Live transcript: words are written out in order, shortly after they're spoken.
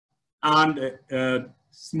and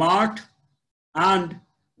SMART and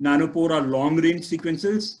Nanopore are long-range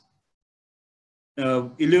sequencers.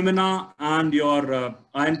 Illumina and your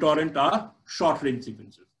Ion Torrent are short-range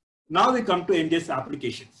sequencers. Now we come to NGS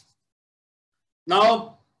applications.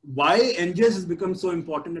 Now, why NGS has become so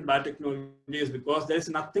important in biotechnology is because there is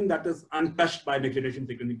nothing that is untouched by next-generation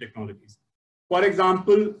sequencing technologies. For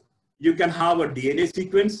example, you can have a DNA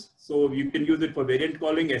sequence, so you can use it for variant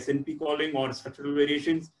calling, SNP calling, or structural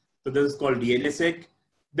variations. So this is called DNA-seq.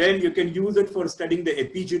 Then you can use it for studying the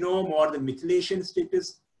epigenome or the methylation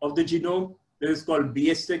status of the genome. This is called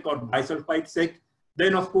BS-seq or bisulfite-seq.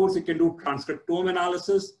 Then, of course, you can do transcriptome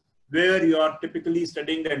analysis, where you are typically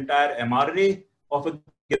studying the entire mRNA of a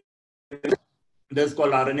given. This is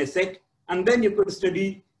called RNA-seq. And then you could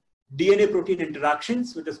study DNA-protein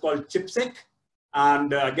interactions, which is called ChIP-seq.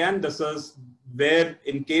 And again, this is where,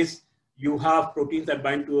 in case you have proteins that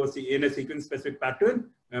bind to in a sequence-specific pattern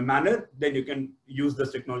manner, then you can use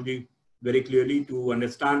this technology very clearly to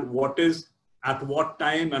understand what is at what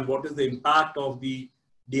time and what is the impact of the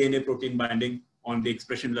DNA protein binding on the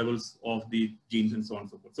expression levels of the genes and so on and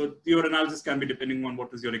so forth. So your analysis can be depending on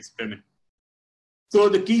what is your experiment. So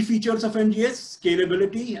the key features of NGS: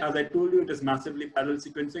 scalability. As I told you, it is massively parallel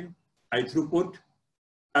sequencing, high throughput,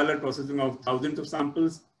 parallel processing of thousands of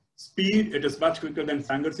samples. Speed, it is much quicker than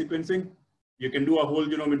Sanger sequencing. You can do a whole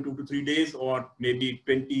genome in 2 to 3 days, or maybe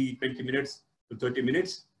 20 minutes to 30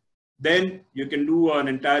 minutes. Then you can do an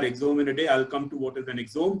entire exome in a day. I'll come to what is an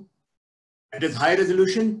exome. It is high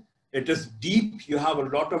resolution. It is deep. You have a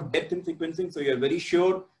lot of depth in sequencing. So you're very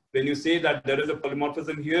sure when you say that there is a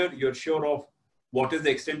polymorphism here, you're sure of what is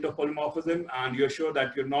the extent of polymorphism, and you're sure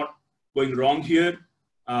that you're not going wrong here.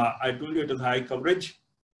 I told you it is high coverage,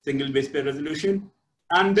 single base pair resolution.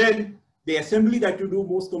 And then the assembly that you do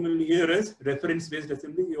most commonly here is reference-based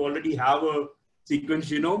assembly. You already have a sequence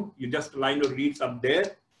genome. You just line your reads up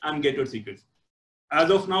there and get your sequence. As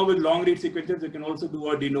of now, with long read sequences, you can also do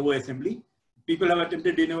a de novo assembly. People have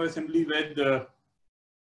attempted de novo assembly with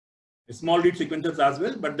small read sequences as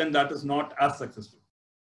well, but then that is not as successful.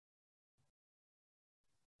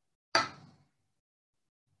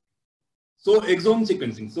 So exome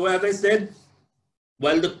sequencing. So as I said,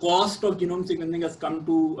 while the cost of genome sequencing has come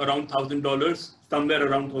to around $1,000, somewhere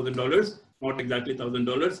around $1,000, not exactly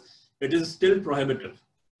 $1,000, it is still prohibitive.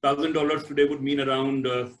 $1,000 today would mean around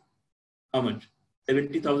how much?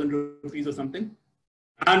 70,000 rupees or something.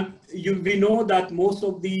 And we know that most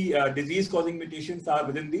of the disease-causing mutations are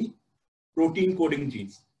within the protein coding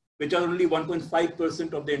genes, which are only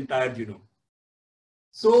 1.5% of the entire genome.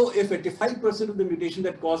 So if 85% of the mutations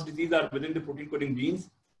that cause disease are within the protein coding genes,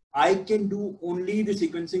 I can do only the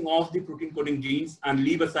sequencing of the protein coding genes and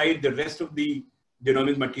leave aside the rest of the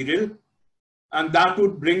genomic material. And that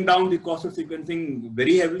would bring down the cost of sequencing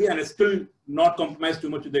very heavily, and still not compromise too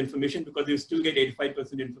much with the information, because you still get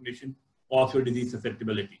 85% information of your disease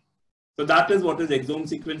susceptibility. So that is what is exome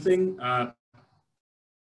sequencing.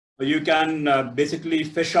 You can basically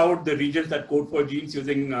fish out the regions that code for genes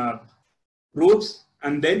using probes,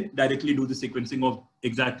 and then directly do the sequencing of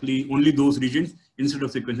exactly only those regions instead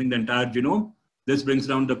of sequencing the entire genome. This brings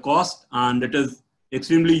down the cost, and it is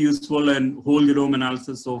extremely useful in whole genome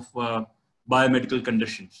analysis of biomedical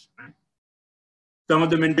conditions. Right? Some of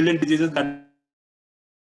the Mendelian diseases that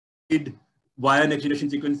need via next generation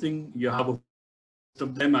sequencing, you have a host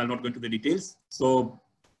of them. I'll not go into the details. So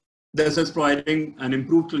this is providing an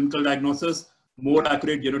improved clinical diagnosis, more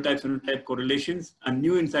accurate genotype-phenotype correlations, and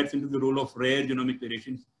new insights into the role of rare genomic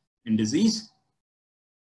variations in disease.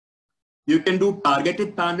 You can do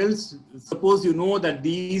targeted panels. Suppose you know that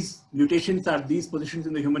these mutations at these positions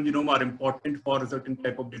in the human genome are important for a certain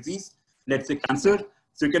type of disease, let's say cancer.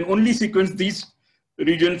 So you can only sequence these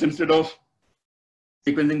regions instead of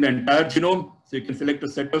sequencing the entire genome. So you can select a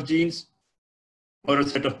set of genes or a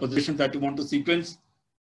set of positions that you want to sequence.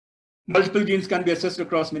 Multiple genes can be assessed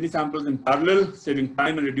across many samples in parallel, saving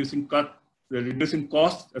time and reducing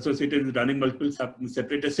costs associated with running multiple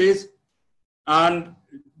separate assays. And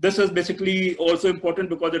this is basically also important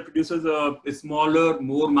because it produces a smaller,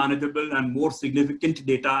 more manageable, and more significant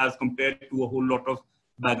data as compared to a whole lot of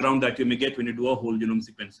background that you may get when you do a whole genome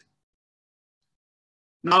sequencing.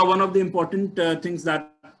 Now, one of the important things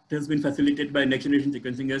that has been facilitated by next generation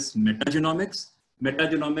sequencing is metagenomics.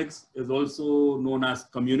 Metagenomics is also known as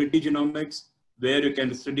community genomics, where you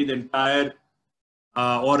can study the entire,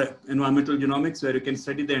 or environmental genomics, where you can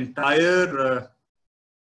study the entire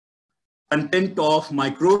content of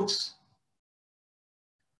microbes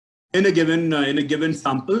in a given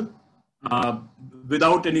sample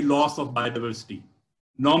without any loss of biodiversity.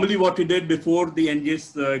 Normally, what we did before the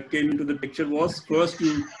NGS came into the picture was first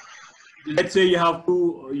you let's say you have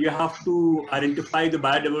to identify the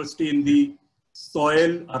biodiversity in the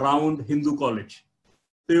soil around Hindu College.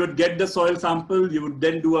 So you would get the soil sample, you would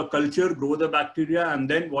then do a culture, grow the bacteria, and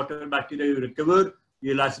then whatever bacteria you recover,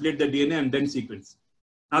 you'll isolate the DNA and then sequence.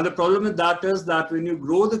 Now the problem with that is that when you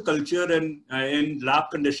grow the culture in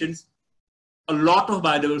lab conditions, a lot of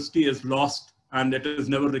biodiversity is lost and it is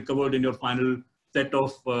never recovered in your final set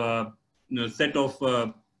of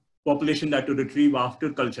population that you retrieve after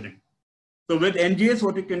culturing. So with NGS,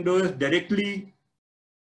 what you can do is directly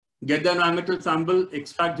get the environmental sample,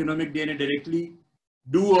 extract genomic DNA directly,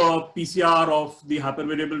 do a PCR of the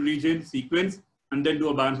hypervariable region, sequence, and then do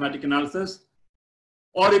a bioinformatic analysis.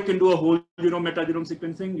 Or you can do a whole genome metagenome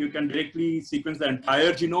sequencing. You can directly sequence the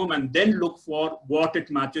entire genome and then look for what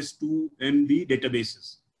it matches to in the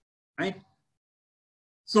databases, right?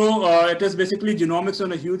 So it is basically genomics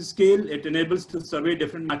on a huge scale. It enables to survey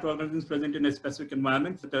different microorganisms present in a specific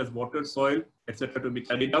environment, such as water, soil, etc., to be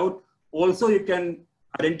carried out. Also, you can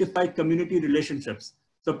identify community relationships.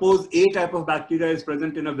 Suppose A type of bacteria is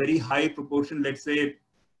present in a very high proportion, let's say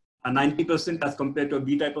 90% as compared to a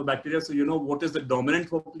B type of bacteria. So you know what is the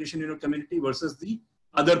dominant population in your community versus the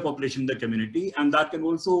other population in the community. And that can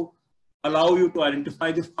also allow you to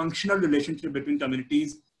identify the functional relationship between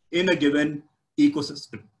communities in a given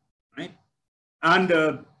ecosystem, right?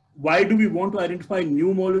 And why do we want to identify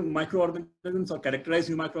new microorganisms or characterize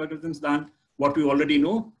new microorganisms than what we already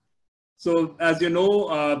know? So as you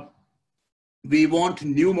know, we want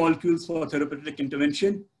new molecules for therapeutic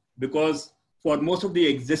intervention because for most of the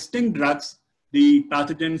existing drugs, the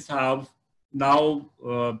pathogens have now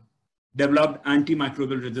developed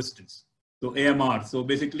antimicrobial resistance, so AMR. So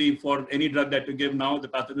basically for any drug that you give now, the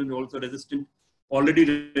pathogen is also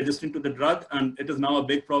already resistant to the drug, and it is now a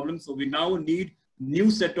big problem. So we now need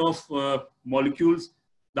new set of molecules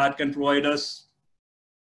that can provide us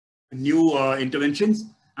new interventions.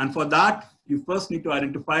 And for that, you first need to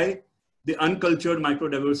identify the uncultured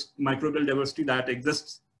microbial diversity that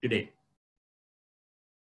exists today.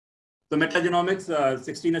 So metagenomics,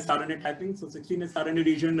 16S RNA typing. So 16S RNA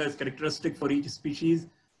region is characteristic for each species.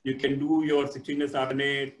 You can do your 16S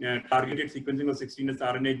RNA targeted sequencing of 16S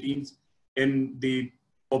RNA genes in the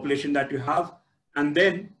population that you have, and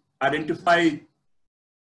then identify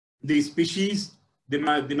the species, the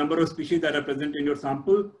number of species that are present in your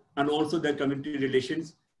sample, and also their community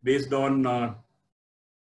relations based on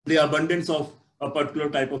the abundance of a particular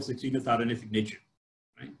type of 16S RNA signature.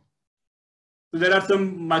 Right? So there are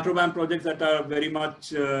some microbiome projects that are very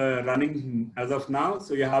much running as of now.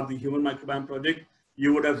 So you have the human microbiome project.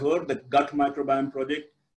 You would have heard the gut microbiome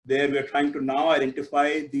project. There we are trying to now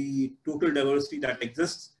identify the total diversity that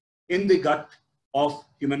exists in the gut of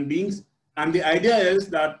human beings. And the idea is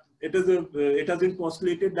that it has been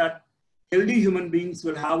postulated that healthy human beings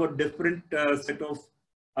will have a different set of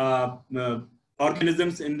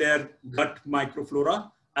organisms in their gut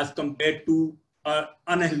microflora as compared to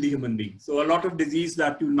unhealthy human beings. So a lot of disease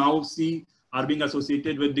that you now see are being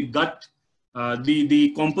associated with the gut,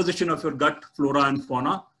 the composition of your gut flora and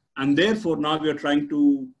fauna. And therefore now we are trying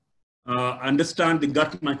to understand the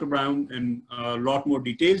gut microbiome in a lot more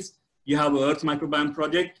details. You have Earth microbiome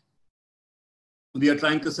project. We are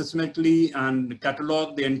trying to systematically and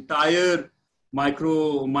catalog the entire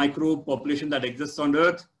micro population that exists on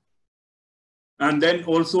Earth. And then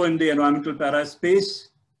also in the environmental para space,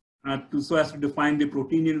 so as to define the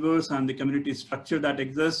protein universe and the community structure that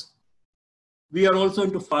exists. We are also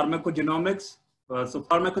into pharmacogenomics. So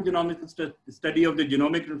pharmacogenomics is the study of the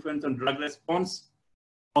genomic influence on drug response,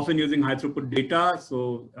 often using high throughput data.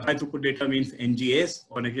 So high throughput data means NGS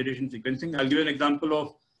or next generation sequencing. I'll give you an example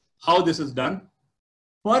of how this is done.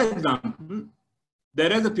 For example,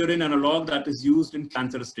 there is a purine analog that is used in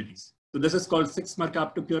cancer studies. So this is called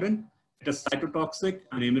 6-mercaptopurine. It is cytotoxic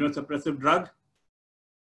and immunosuppressive drug.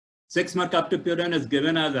 6-mercaptopurine is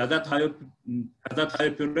given as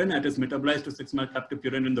azathioprine. It is metabolized to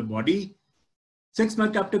 6-mercaptopurine in the body.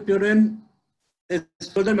 6-mercaptopurine is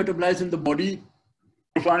further metabolized in the body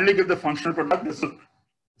to finally give the functional product. This is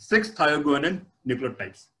 6-thioguanine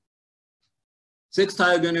nucleotides.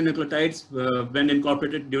 6-thioguanine nucleotides, when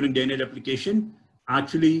incorporated during DNA replication,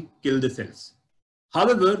 actually kill the cells.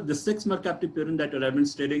 However, the 6-mercaptopurine that you're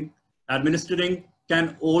administering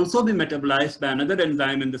can also be metabolized by another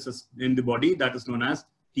enzyme in the body that is known as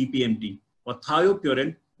TPMT, or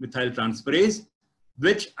thiopurine methyltransferase,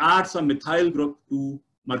 which adds a methyl group to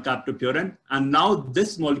mercaptopurine. And now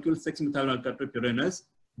this molecule 6-methylmercaptopurine is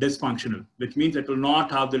dysfunctional, which means it will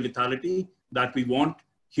not have the lethality that we want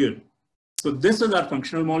here. So this is our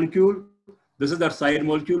functional molecule. This is our side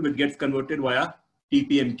molecule, which gets converted via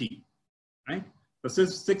TPMT, right? So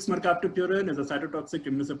 6-mercaptopurine is a cytotoxic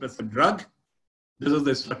immunosuppressive drug. This is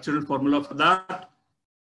the structural formula for that.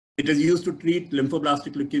 It is used to treat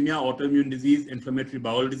lymphoblastic leukemia, autoimmune disease, inflammatory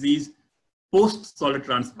bowel disease, post-solid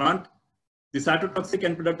transplant. The cytotoxic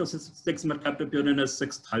end product of 6-mercaptopurine is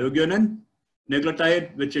 6-thioguanine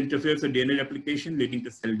nucleotide, which interferes with DNA replication, leading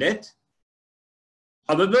to cell death.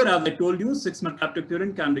 However, as I told you,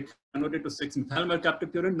 6-mercaptopurine can be converted to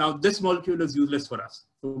 6-methylmercaptopurine. Now, this molecule is useless for us.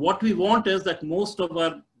 So what we want is that most of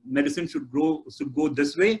our medicine should go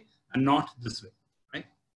this way and not this way, right?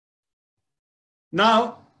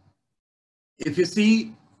 Now, if you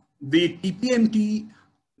see the TPMT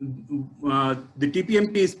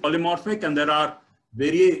is polymorphic, and there are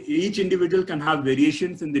each individual can have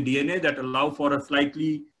variations in the DNA that allow for a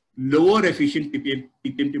slightly lower efficient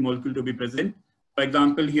TPMT molecule to be present. For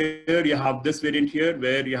example, here you have this variant here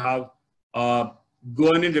where you have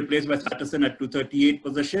guanine replaced by cytosine at 238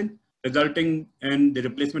 position, resulting in the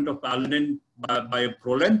replacement of alanine by a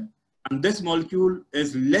proline. And this molecule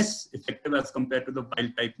is less effective as compared to the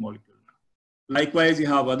wild type molecule. Likewise, you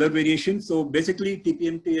have other variations. So basically,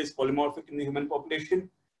 TPMT is polymorphic in the human population.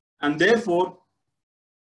 And therefore,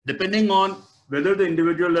 depending on whether the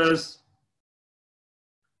individual is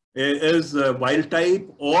wild type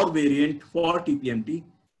or variant for TPMT,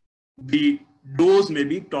 the dose may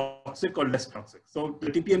be toxic or less toxic. So the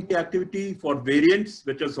TPMT activity for variants,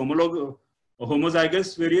 which is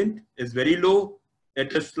homozygous variant, is very low.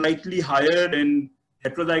 It is slightly higher in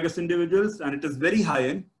heterozygous individuals, and it is very high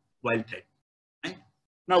in wild type. Right?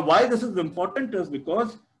 Now, why this is important is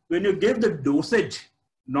because when you give the dosage,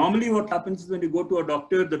 normally what happens is when you go to a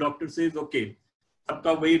doctor, the doctor says, okay,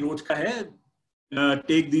 sabka wahi roj ka hai,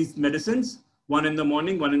 take these medicines, one in the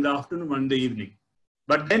morning, one in the afternoon, one in the evening.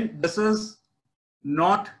 But then this is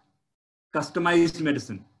not customized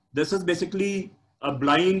medicine. This is basically a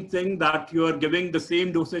blind thing that you are giving the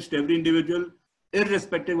same dosage to every individual,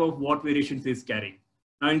 irrespective of what variations he is carrying.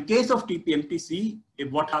 Now, in case of TPMT-C,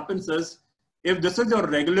 if what happens is, if this is your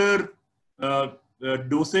regular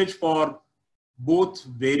dosage for both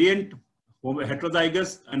variant,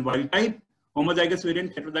 heterozygous and wild type, homozygous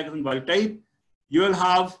variant, heterozygous and wild type, you will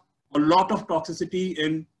have a lot of toxicity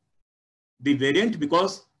in the variant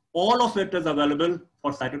because all of it is available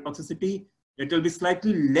for cytotoxicity. It will be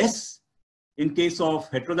slightly less in case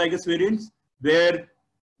of heterozygous variants, where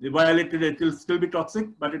while it will still be toxic,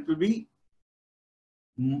 but it will be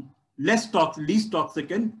least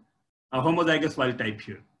toxic in homozygous wild type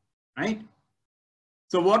here, right?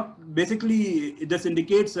 So what basically this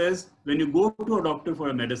indicates is when you go to a doctor for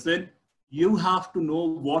a medicine, you have to know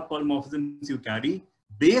what polymorphisms you carry.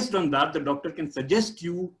 Based on that, the doctor can suggest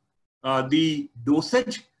you the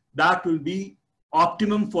dosage that will be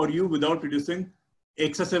optimum for you without producing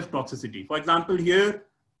excessive toxicity. For example, here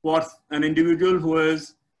for an individual who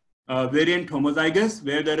is variant homozygous,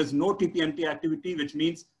 where there is no TPMT activity, which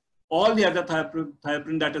means all the other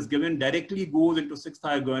thiopurine that is given directly goes into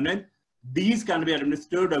 6-thioguanine. These can be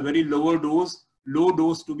administered a very low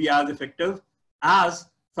dose to be as effective as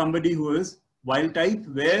somebody who is wild type,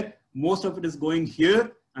 where most of it is going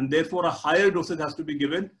here, and therefore a higher dosage has to be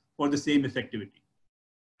given for the same effectivity,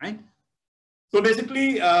 right? So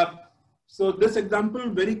basically, so this example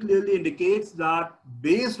very clearly indicates that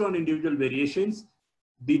based on individual variations,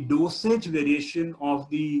 the dosage variation of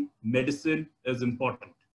the medicine is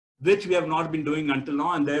important, which we have not been doing until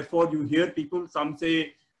now. And therefore you hear people, some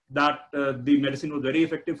say that the medicine was very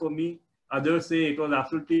effective for me. Others say it was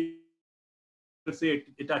absolutely,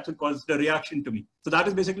 it actually caused a reaction to me. So that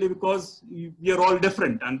is basically because we are all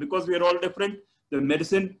different. And because we are all different, the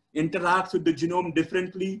medicine interacts with the genome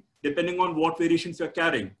differently depending on what variations you're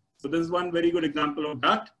carrying. So this is one very good example of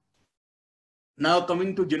that. Now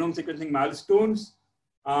coming to genome sequencing milestones.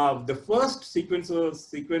 The first sequence was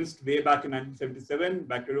sequenced way back in 1977,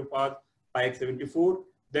 bacteriophage 5X74.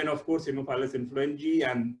 Then, of course, Haemophilus influenzae,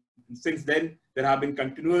 and since then there have been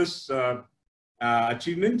continuous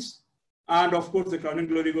achievements. And of course, the crowning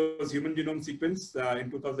glory was human genome sequence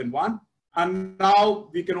in 2001. And now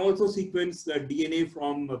we can also sequence DNA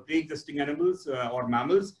from pre-existing animals or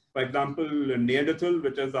mammals. For example, Neanderthal,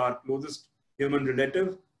 which is our closest human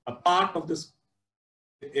relative. A part of this,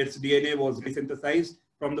 its DNA was resynthesized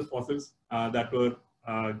from the fossils that were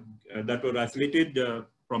isolated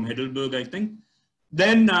from Heidelberg, I think.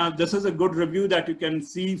 Then this is a good review that you can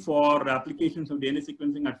see for applications of DNA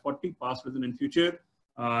sequencing at 40, past, present, and future.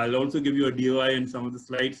 I'll also give you a DOI in some of the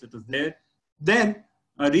slides. It is there. Then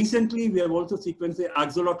recently, we have also sequenced the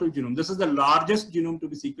axolotl genome. This is the largest genome to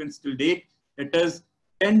be sequenced till date. It is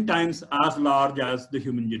 10 times as large as the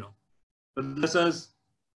human genome. So this is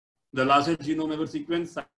the largest genome ever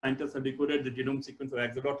sequenced. Scientists have decoded the genome sequence of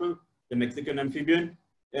axolotl, the Mexican amphibian.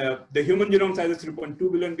 The human genome size is 3.2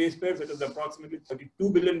 billion base pairs. It is approximately 32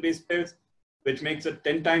 billion base pairs, which makes it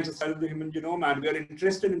 10 times the size of the human genome. And we are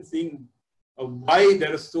interested in seeing why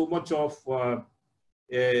there is so much of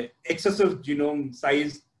excessive genome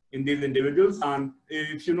size in these individuals. And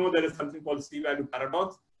if you know, there is something called C-value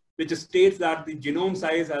paradox, which states that the genome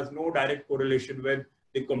size has no direct correlation with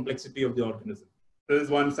the complexity of the organism. There is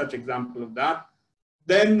one such example of that.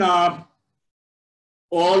 Then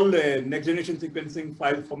all next generation sequencing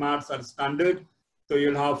file formats are standard. So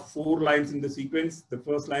you'll have 4 lines in the sequence. The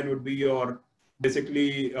first line would be your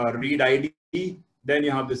basically read ID. Then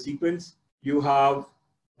you have the sequence. You have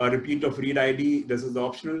a repeat of read ID. This is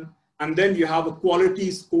optional. And then you have a quality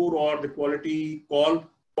score or the quality call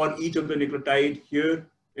for each of the nucleotide here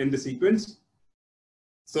in the sequence.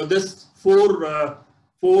 So this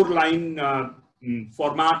 4-line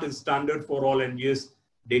format is standard for all NGS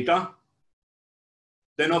data.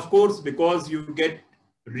 Then of course, because you get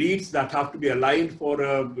reads that have to be aligned for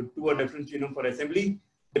to a different genome for assembly,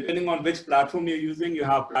 depending on which platform you're using, you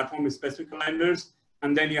have platform specific aligners,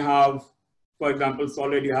 and then you have, for example,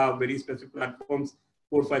 Solid, you have very specific platforms,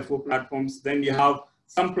 454 platforms. Then you have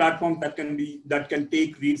some platforms that can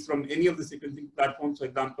take reads from any of the sequencing platforms. For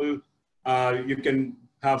example, you can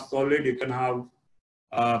have Solid, you can have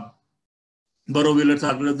Burrow-Wheeler's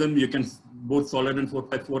algorithm. You can both Solid and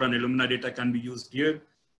 454 and Illumina data can be used here.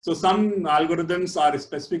 So some algorithms are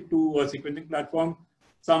specific to a sequencing platform.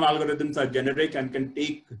 Some algorithms are generic and can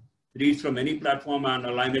take reads from any platform and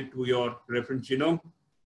align it to your reference genome.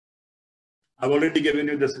 I've already given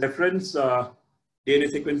you this reference,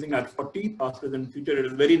 DNA sequencing at 40, faster than future. It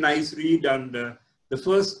is a very nice read, and the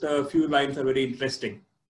first few lines are very interesting,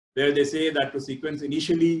 where they say that to sequence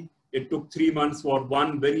initially, it took 3 months for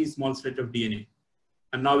one very small stretch of DNA.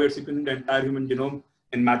 And now we're sequencing the entire human genome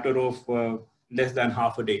in a matter of less than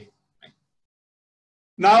half a day. Right?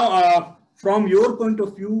 Now, from your point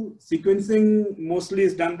of view, sequencing mostly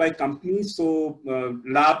is done by companies. So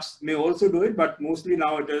labs may also do it, but mostly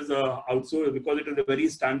now it is outsourced because it is a very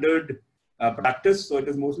standard practice. So it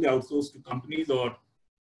is mostly outsourced to companies or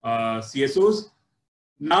CSOs.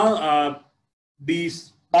 Now, the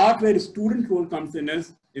part where the student role comes in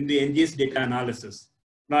is in the NGS data analysis.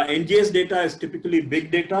 Now, NGS data is typically big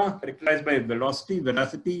data characterized by velocity,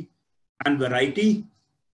 veracity, and variety.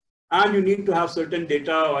 And you need to have certain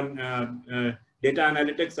data on data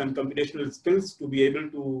analytics and computational skills to be able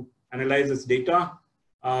to analyze this data.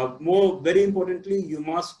 Very importantly, you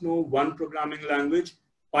must know one programming language.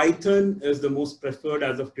 Python is the most preferred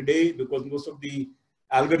as of today because most of the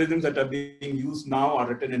algorithms that are being used now are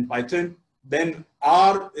written in Python. Then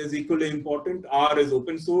R is equally important. R is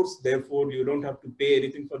open source, therefore you don't have to pay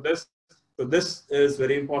anything for this. So this is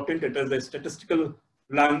very important. It is a statistical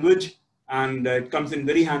language, and it comes in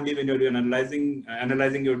very handy when you're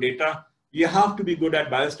analyzing your data. You have to be good at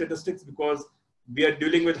biostatistics because we are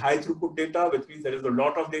dealing with high throughput data, which means there is a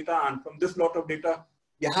lot of data, and from this lot of data,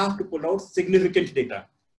 you have to pull out significant data.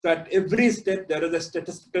 So at every step, there is a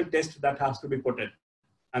statistical test that has to be put in.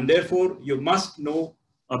 And therefore, you must know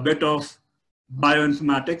a bit of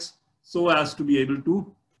bioinformatics so as to be able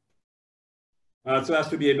to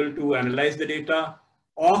analyze the data.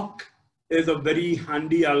 Awk is a very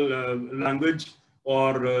handy language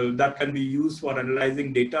that can be used for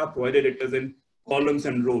analyzing data, provided it is in columns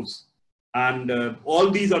and rows. And all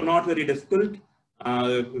these are not very difficult.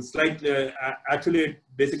 Actually, it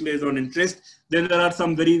basically is on interest. Then there are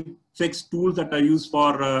some very fixed tools that are used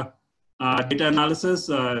for data analysis,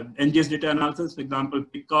 NGS data analysis, for example,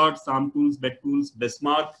 Picard, SAMtools, BetTools,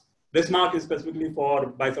 Bismarck. Bismarck is specifically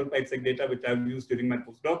for bisulfite-seq data, which I've used during my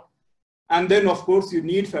postdoc. And then, of course, you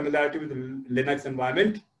need familiarity with the Linux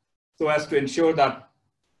environment so as to ensure that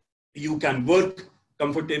you can work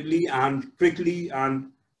comfortably and quickly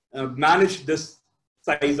and manage this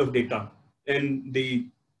size of data in the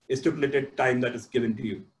stipulated time that is given to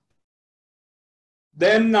you.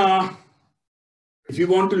 Then, if you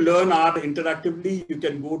want to learn art interactively, you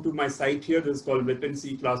can go to my site here. This is called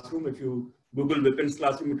Vipin Classroom. If you Google Vipin's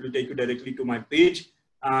Classroom, it will take you directly to my page.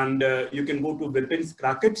 And you can go to Vipin's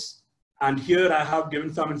Crackets. And here I have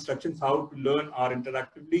given some instructions how to learn R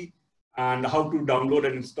interactively and how to download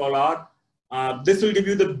and install R. This will give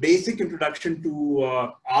you the basic introduction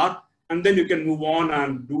to R, and then you can move on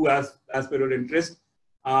and do as per your interest.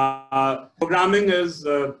 Programming is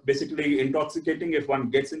basically intoxicating if one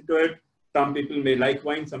gets into it. Some people may like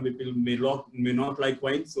wine, some people may not like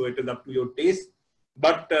wine, so it is up to your taste.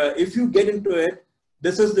 But if you get into it,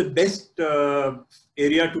 this is the best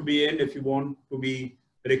area to be in if you want to be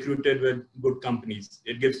recruited with good companies.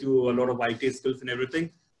 It gives you a lot of IT skills and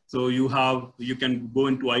everything. So you can go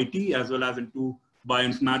into IT as well as into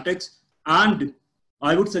bioinformatics. And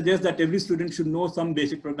I would suggest that every student should know some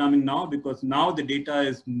basic programming now, because now the data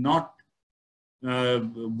is not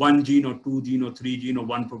one gene or two gene or three gene or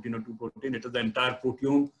one protein or two protein. It is the entire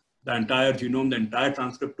proteome, the entire genome, the entire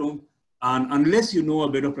transcriptome. And unless you know a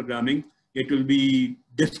bit of programming, it will be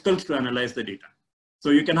difficult to analyze the data. So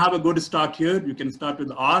you can have a good start here. You can start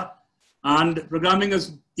with R, and programming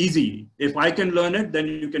is easy. If I can learn it, then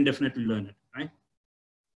you can definitely learn it, right?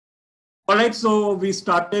 All right, so we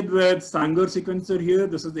started with Sanger sequencer here.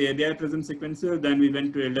 This is the ABI present sequencer. Then we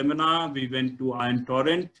went to Illumina, we went to Ion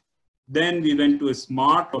Torrent. Then we went to a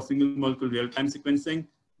SMART or single molecule real-time sequencing.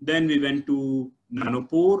 Then we went to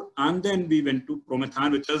Nanopore, and then we went to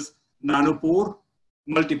Promethan, which is Nanopore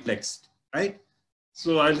multiplexed, right?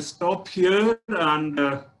 So I'll stop here, and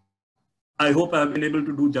I hope I've been able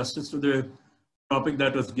to do justice to the topic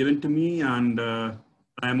that was given to me, and I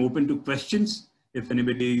am open to questions if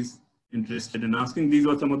anybody is interested in asking. These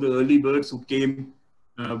were some of the early birds who came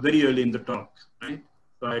very early in the talk, right?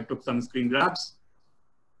 So I took some screen grabs.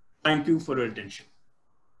 Thank you for your attention.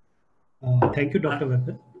 Thank you, Dr.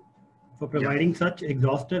 Vipin, for providing such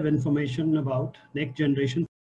exhaustive information about next generation